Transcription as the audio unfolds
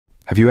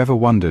Have you ever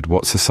wondered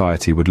what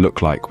society would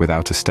look like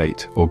without a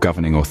state or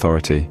governing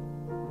authority?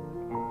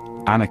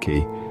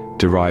 Anarchy,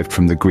 derived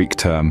from the Greek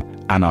term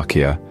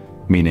anarchia,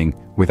 meaning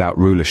without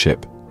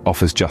rulership,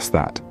 offers just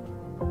that.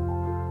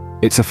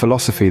 It's a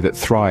philosophy that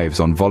thrives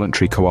on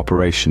voluntary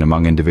cooperation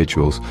among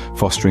individuals,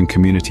 fostering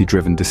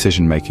community-driven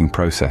decision-making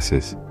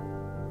processes.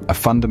 A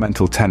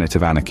fundamental tenet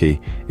of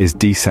anarchy is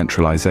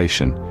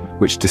decentralization,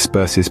 which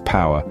disperses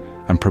power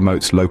and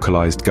promotes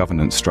localized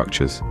governance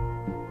structures.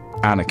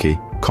 Anarchy,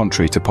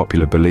 contrary to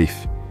popular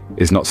belief,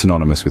 is not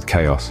synonymous with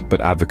chaos,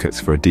 but advocates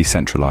for a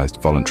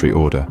decentralized voluntary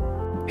order.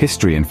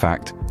 History, in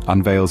fact,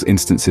 unveils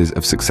instances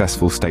of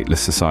successful stateless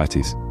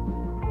societies.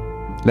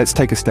 Let's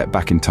take a step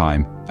back in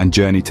time and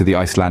journey to the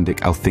Icelandic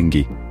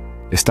Alþingi,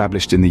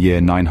 established in the year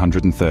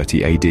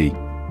 930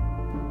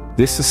 AD.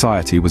 This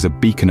society was a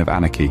beacon of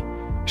anarchy,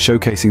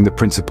 showcasing the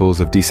principles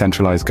of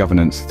decentralized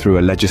governance through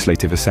a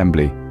legislative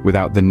assembly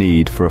without the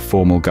need for a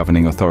formal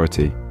governing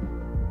authority.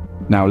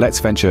 Now let's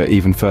venture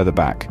even further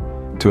back,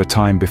 to a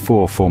time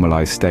before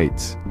formalized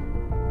states.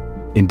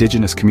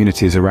 Indigenous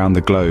communities around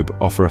the globe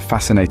offer a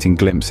fascinating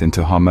glimpse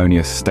into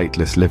harmonious,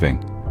 stateless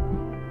living.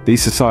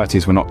 These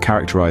societies were not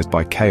characterized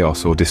by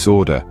chaos or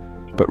disorder,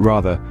 but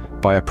rather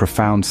by a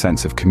profound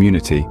sense of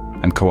community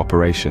and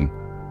cooperation.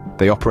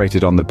 They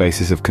operated on the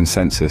basis of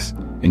consensus,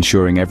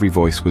 ensuring every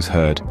voice was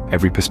heard,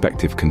 every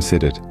perspective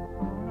considered.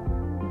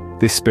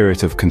 This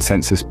spirit of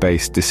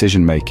consensus-based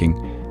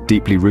decision-making,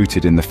 deeply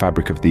rooted in the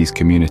fabric of these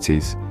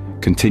communities,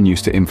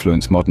 continues to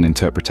influence modern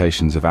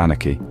interpretations of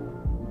anarchy.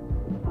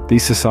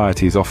 These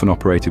societies often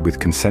operated with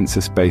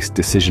consensus-based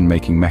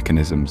decision-making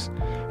mechanisms,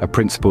 a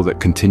principle that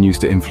continues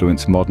to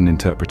influence modern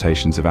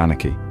interpretations of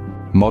anarchy.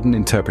 Modern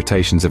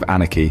interpretations of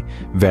anarchy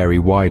vary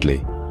widely,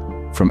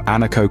 from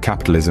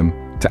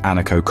anarcho-capitalism to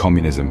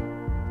anarcho-communism.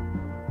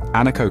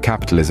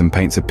 Anarcho-capitalism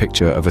paints a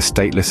picture of a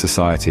stateless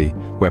society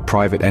where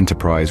private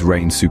enterprise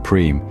reigns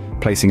supreme,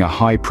 placing a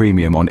high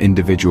premium on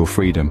individual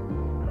freedom.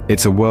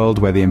 It's a world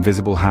where the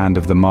invisible hand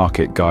of the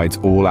market guides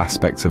all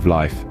aspects of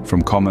life,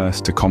 from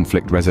commerce to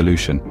conflict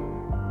resolution.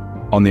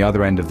 On the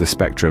other end of the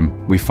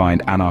spectrum, we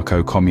find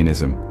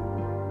anarcho-communism.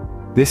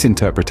 This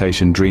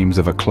interpretation dreams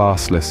of a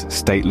classless,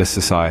 stateless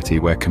society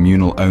where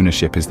communal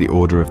ownership is the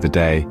order of the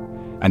day,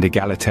 and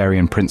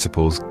egalitarian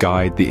principles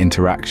guide the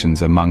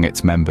interactions among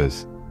its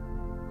members.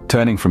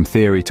 Turning from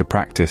theory to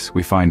practice,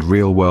 we find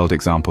real-world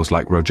examples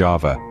like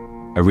Rojava,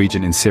 a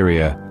region in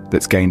Syria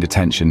that's gained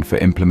attention for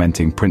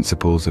implementing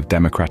principles of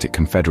democratic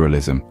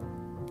confederalism,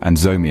 and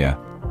Zomia,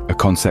 a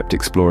concept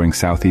exploring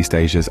Southeast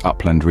Asia's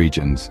upland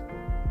regions,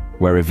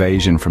 where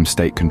evasion from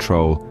state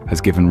control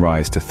has given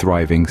rise to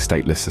thriving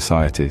stateless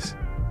societies.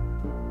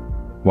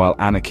 While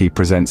anarchy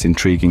presents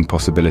intriguing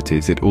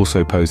possibilities, it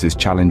also poses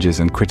challenges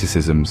and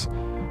criticisms,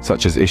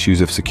 such as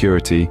issues of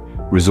security,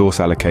 resource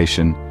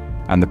allocation,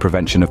 and the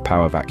prevention of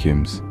power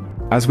vacuums.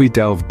 As we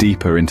delve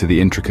deeper into the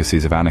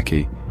intricacies of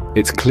anarchy,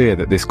 it's clear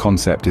that this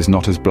concept is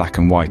not as black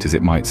and white as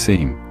it might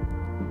seem.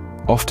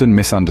 Often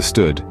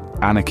misunderstood,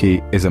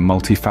 anarchy is a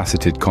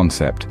multifaceted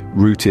concept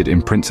rooted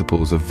in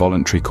principles of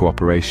voluntary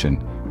cooperation,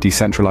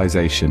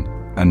 decentralization,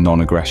 and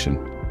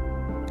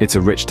non-aggression. It's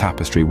a rich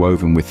tapestry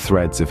woven with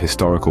threads of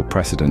historical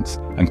precedents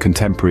and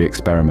contemporary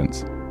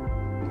experiments.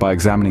 By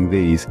examining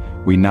these,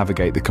 we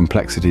navigate the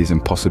complexities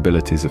and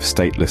possibilities of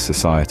stateless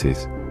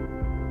societies.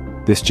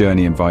 This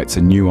journey invites a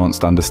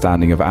nuanced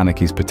understanding of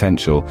anarchy's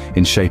potential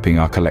in shaping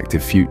our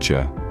collective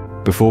future.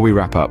 Before we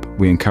wrap up,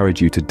 we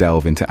encourage you to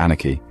delve into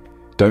anarchy.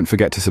 Don't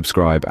forget to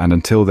subscribe, and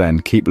until then,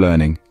 keep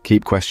learning,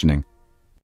 keep questioning,